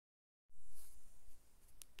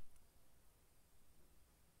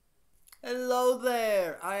Hello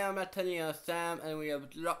there! I am Atenia Sam and we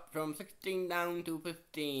have dropped from 16 down to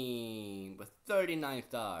 15 with 39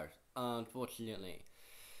 stars, unfortunately.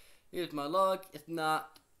 Here's my log, it's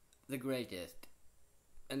not the greatest.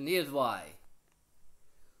 And here's why.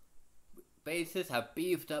 Bases have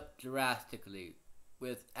beefed up drastically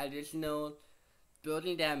with additional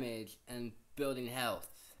building damage and building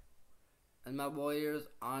health. And my warriors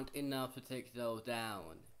aren't enough to take those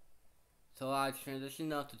down. So I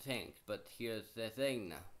transitioned out to tanks, but here's the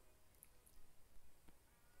thing.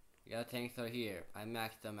 Yeah, tanks are here. I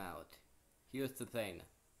maxed them out. Here's the thing.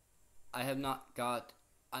 I have not got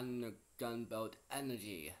under gunboat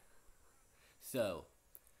energy. So,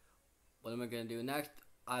 what am I gonna do next?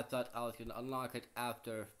 I thought I was gonna unlock it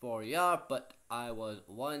after 4 years, but I was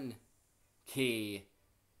 1 key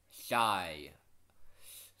shy.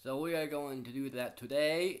 So we are going to do that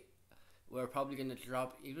today. We're probably going to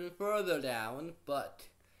drop even further down, but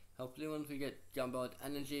hopefully once we get gunboat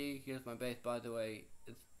energy, here's my base by the way,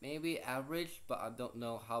 it's maybe average, but I don't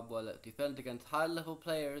know how well it defends against high level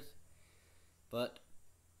players, but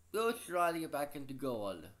we'll try to get back into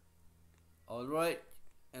gold. Alright,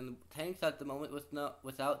 and tanks at the moment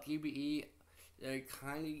without GBE, they're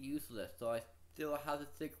kind of useless, so I still have to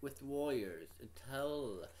stick with warriors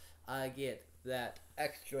until I get that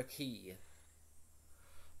extra key.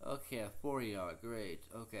 Okay, 4 yard, great,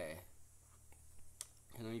 okay.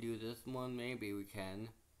 Can we do this one? Maybe we can.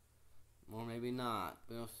 Or maybe not,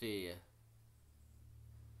 we'll see.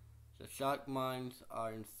 The shock mines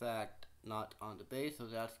are in fact not on the base, so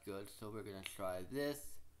that's good. So we're gonna try this.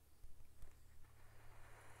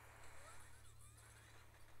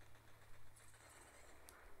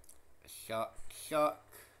 Shock,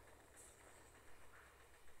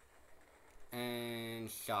 and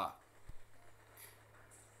shock.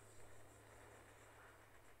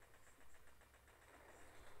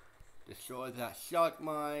 Destroy that shock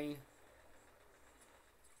mine.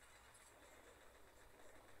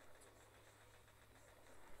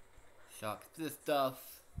 Shock this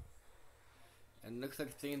stuff. And looks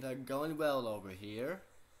like things are going well over here.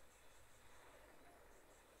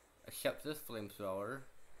 Except this flamethrower.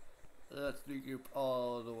 Let's regroup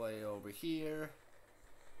all the way over here.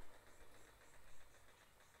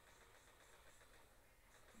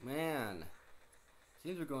 Man.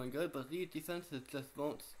 Things are going good, but these defenses just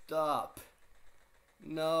won't stop.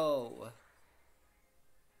 No.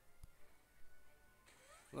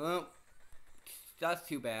 Well, that's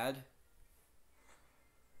too bad.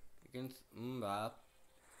 Against Mbap,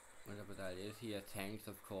 whatever that is, he has tanks,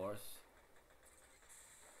 of course.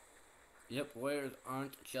 Yep, warriors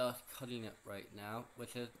aren't just cutting it right now,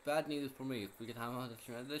 which is bad news for me. We can have a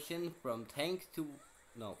transition from tanks to,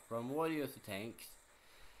 no, from warriors to tanks.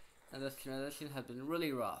 And this transition has been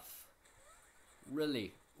really rough.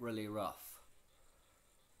 Really, really rough.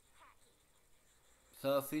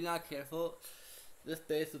 So if you're not careful, this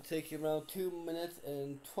base will take you around 2 minutes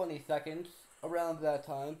and 20 seconds. Around that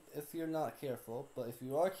time, if you're not careful. But if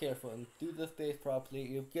you are careful and do this base properly,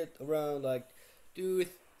 you'll get around like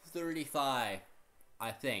 2:35,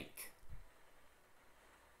 I think.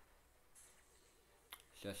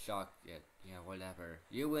 Just shock it. Yeah, whatever.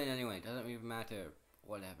 You win anyway. Doesn't even matter.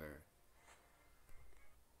 Whatever.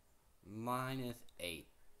 -8.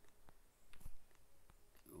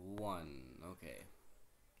 1. Okay.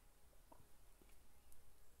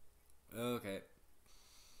 Okay.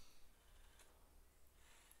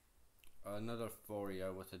 Another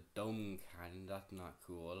 4-year with a dome cannon. That's not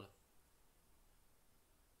cool.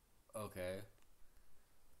 Okay.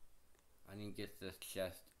 I need to get this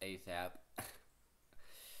chest ASAP.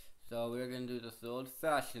 So we're gonna do this the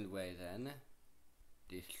old-fashioned way then.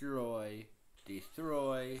 Destroy.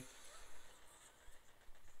 Destroy.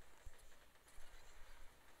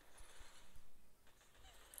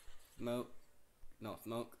 Smoke. No,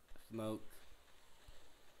 smoke. Smoke.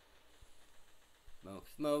 Smoke.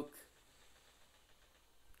 Smoke.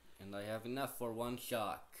 And I have enough for 1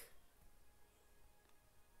 shock.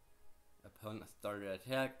 Opponent started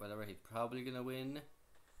attack, whatever, he's probably gonna win.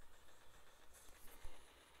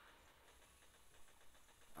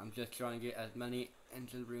 I'm just trying to get as many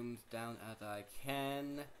engine rooms down as I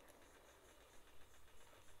can.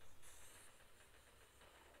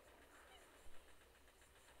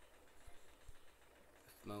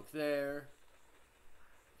 Smoke there.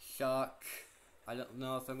 Shock. I don't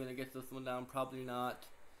know if I'm gonna get this one down, probably not.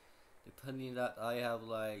 Depending that I have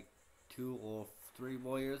like 2 or 3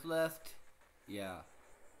 warriors left. Yeah.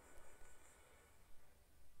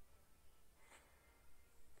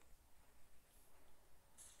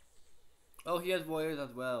 Oh, he has warriors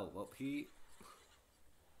as well. Well, he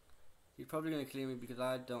He's probably gonna clear me because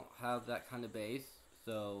I don't have that kind of base,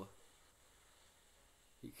 so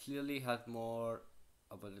he clearly has more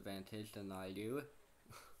of an advantage than I do.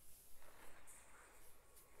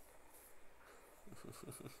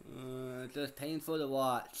 It's just painful to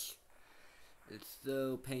watch. It's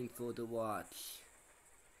so painful to watch.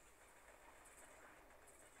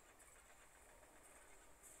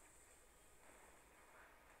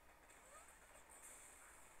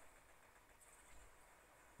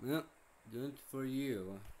 Yep, good for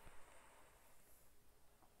you.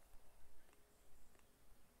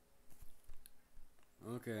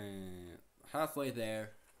 Okay, halfway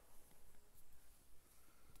there.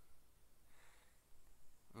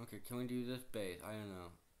 Okay, can we do this base? I don't know.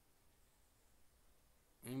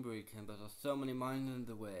 Anybody can, but there's so many mines in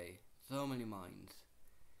the way. So many mines.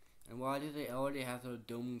 And why do they already have their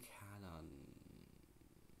dome cannon?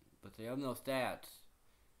 But they have no stats.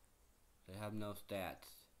 They have no stats.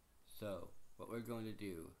 So, what we're going to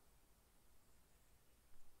do.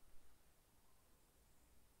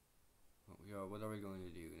 What are we going to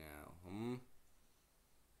do now?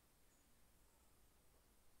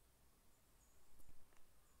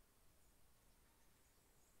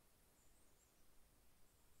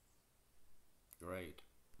 Great.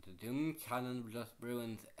 The doom cannon just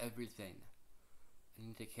ruins everything. I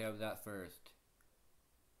need to take care of that first.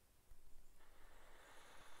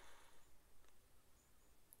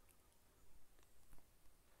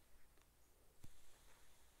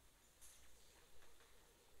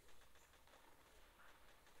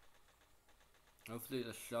 Hopefully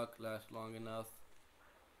the shock lasts long enough.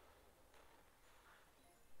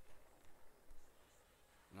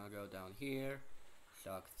 And I'll go down here,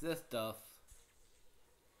 shock this stuff.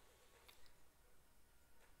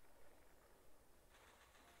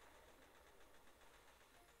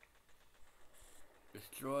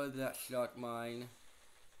 Destroy that shock mine.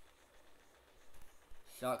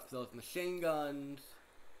 Shock those machine guns.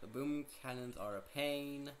 The boom cannons are a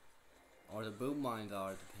pain. Or the boom mines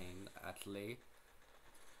are the pain, actually.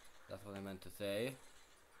 That's what I meant to say.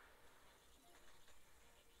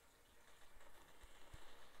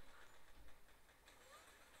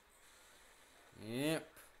 Yep.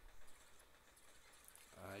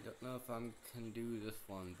 I don't know if I can do this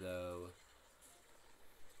one though.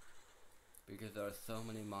 Because there are so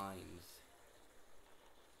many mines.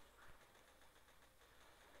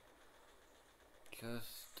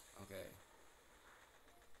 Okay.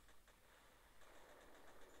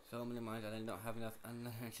 So many mines and I don't have enough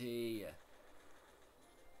energy.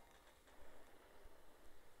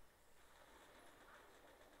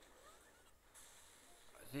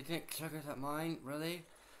 They didn't trigger that mine, really?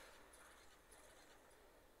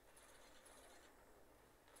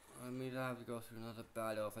 I mean, I have to go through another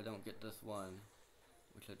battle if I don't get this one.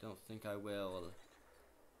 Which I don't think I will.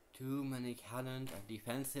 Too many cannons and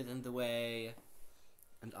defenses in the way.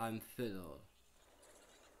 And I'm fiddle.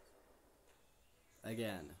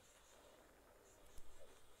 Again.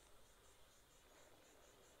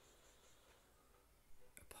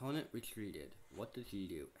 Opponent retreated. What did he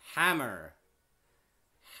do? Hammer!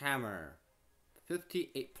 Hammer.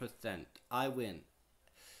 58%. I win.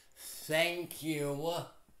 Thank you.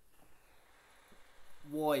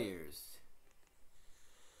 Warriors.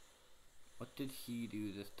 What did he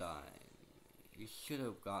do this time? He should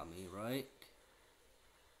have got me, right?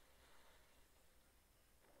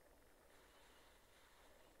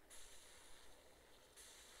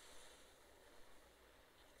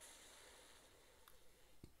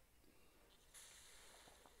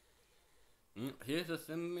 He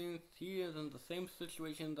is in the same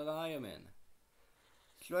situation that I am in.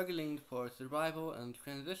 Struggling for survival and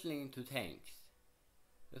transitioning to tanks.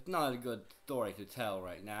 It's not a good story to tell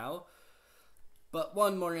right now. But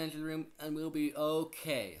one more engine room and we'll be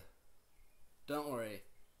okay. Don't worry.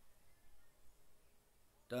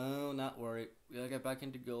 Do not worry. We'll get back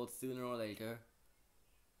into gold sooner or later.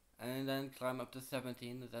 And then climb up to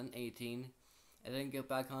 17, then 18. And then get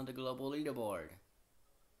back on the global leaderboard.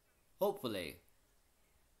 Hopefully.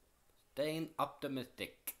 Staying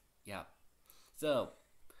optimistic. Yeah. So,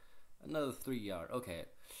 another 3 yard. Okay.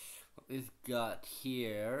 What we've got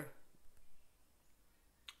here.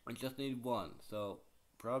 I just need one. So,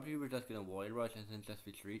 probably we're just gonna warrior rush and then just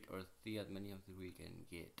retreat or see as many of them we can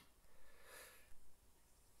get.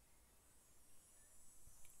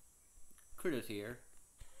 Critters here.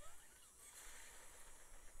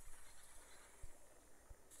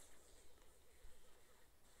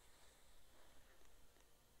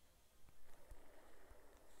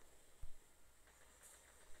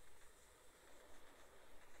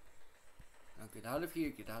 Now get out of here,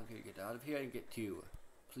 get out of here, get out of here and get two.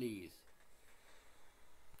 Please.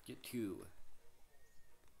 Get 2.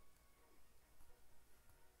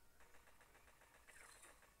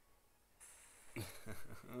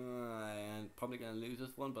 I'm probably gonna lose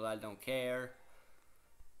this one, but I don't care.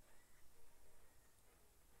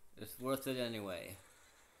 It's worth it anyway.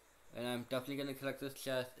 And I'm definitely gonna collect this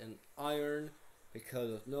chest in iron because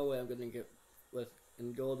there's no way I'm gonna get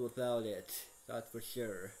in gold without it. That's for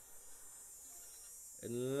sure.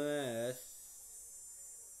 Unless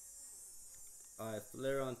I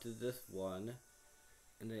flare onto this one,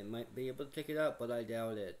 and I might be able to take it out, but I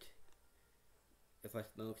doubt it. If I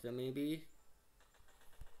smoke them, maybe.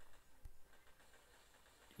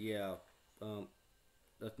 Yeah.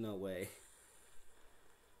 There's no way.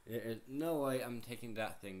 There is no way I'm taking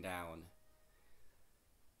that thing down.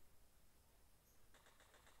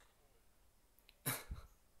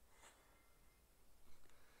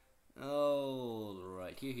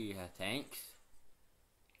 Alright, here he has tanks.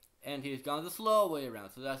 And he's gone the slow way around,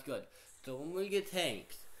 so that's good. So when we get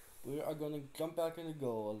tanks, we are going to jump back into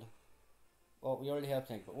gold. Well, we already have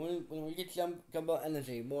tanks, but when we get jump out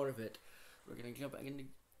energy, more of it, we're going to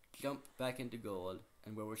jump back into gold,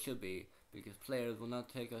 and where we should be, because players will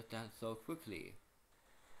not take us down so quickly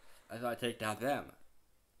as I take down them.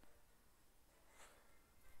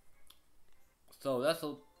 So that's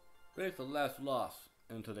the last loss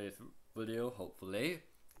in today's video, hopefully.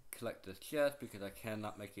 Collect this chest because I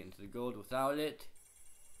cannot make it into the gold without it,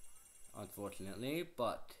 unfortunately.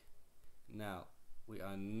 But now we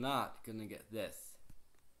are not gonna get this.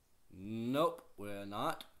 Nope, we're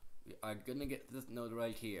not. We are gonna get this node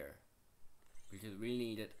right here because we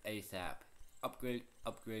need it ASAP. Upgrade,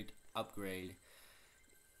 upgrade, upgrade.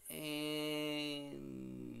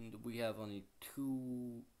 And we have only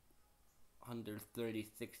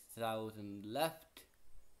 236,000 left.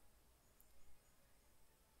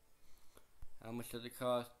 How much does it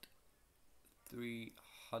cost?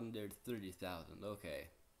 330,000.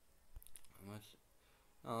 Okay. How much?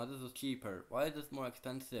 Oh, this is cheaper. Why is this more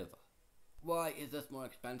expensive? Why is this more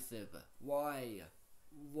expensive? Why?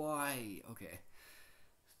 Why? Okay.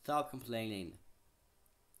 Stop complaining.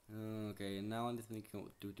 Okay, now I'm just thinking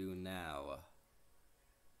what to do now.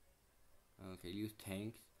 Okay, use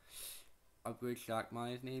tanks. Upgrade shock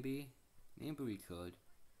mines, maybe? Maybe we could.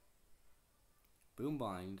 Boom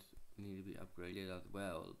mines need to be upgraded as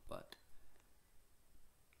well, but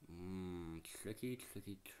tricky.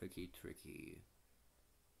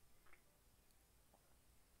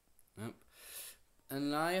 Yep.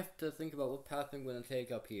 And I have to think about what path I'm going to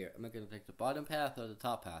take up here. Am I going to take the bottom path or the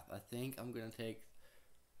top path? I think I'm going to take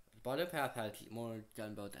the bottom path. Has more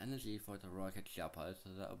gunboat energy for the rocket choppers, so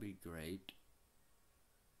that'll be great.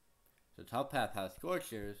 The top path has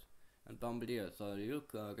scorchers and bombardiers, so you're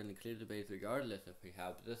going to clear the base regardless if we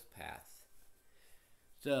have this path.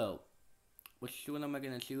 So, which one am I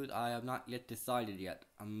going to choose? I have not yet decided yet.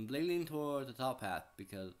 I'm leaning towards the top path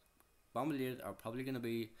because bombardiers are probably going to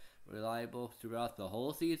be reliable throughout the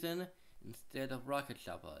whole season instead of rocket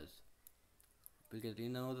choppers. Because you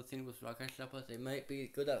know the thing with rocket choppers, they might be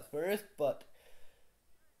good at first, but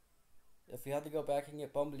if you have to go back and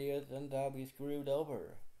get bombardiers, then that'll be screwed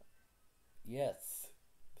over. Yes.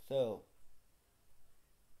 So,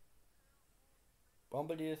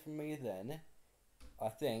 bombardiers for me then, I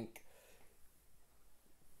think.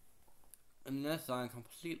 Unless I'm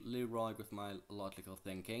completely wrong with my logical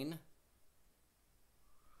thinking.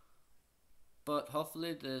 But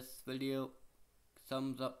hopefully this video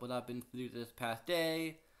sums up what I've been through this past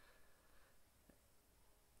day,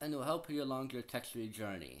 and will help you along your tech-free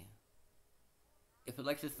journey. If you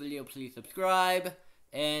like this video, please subscribe,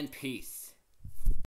 and peace.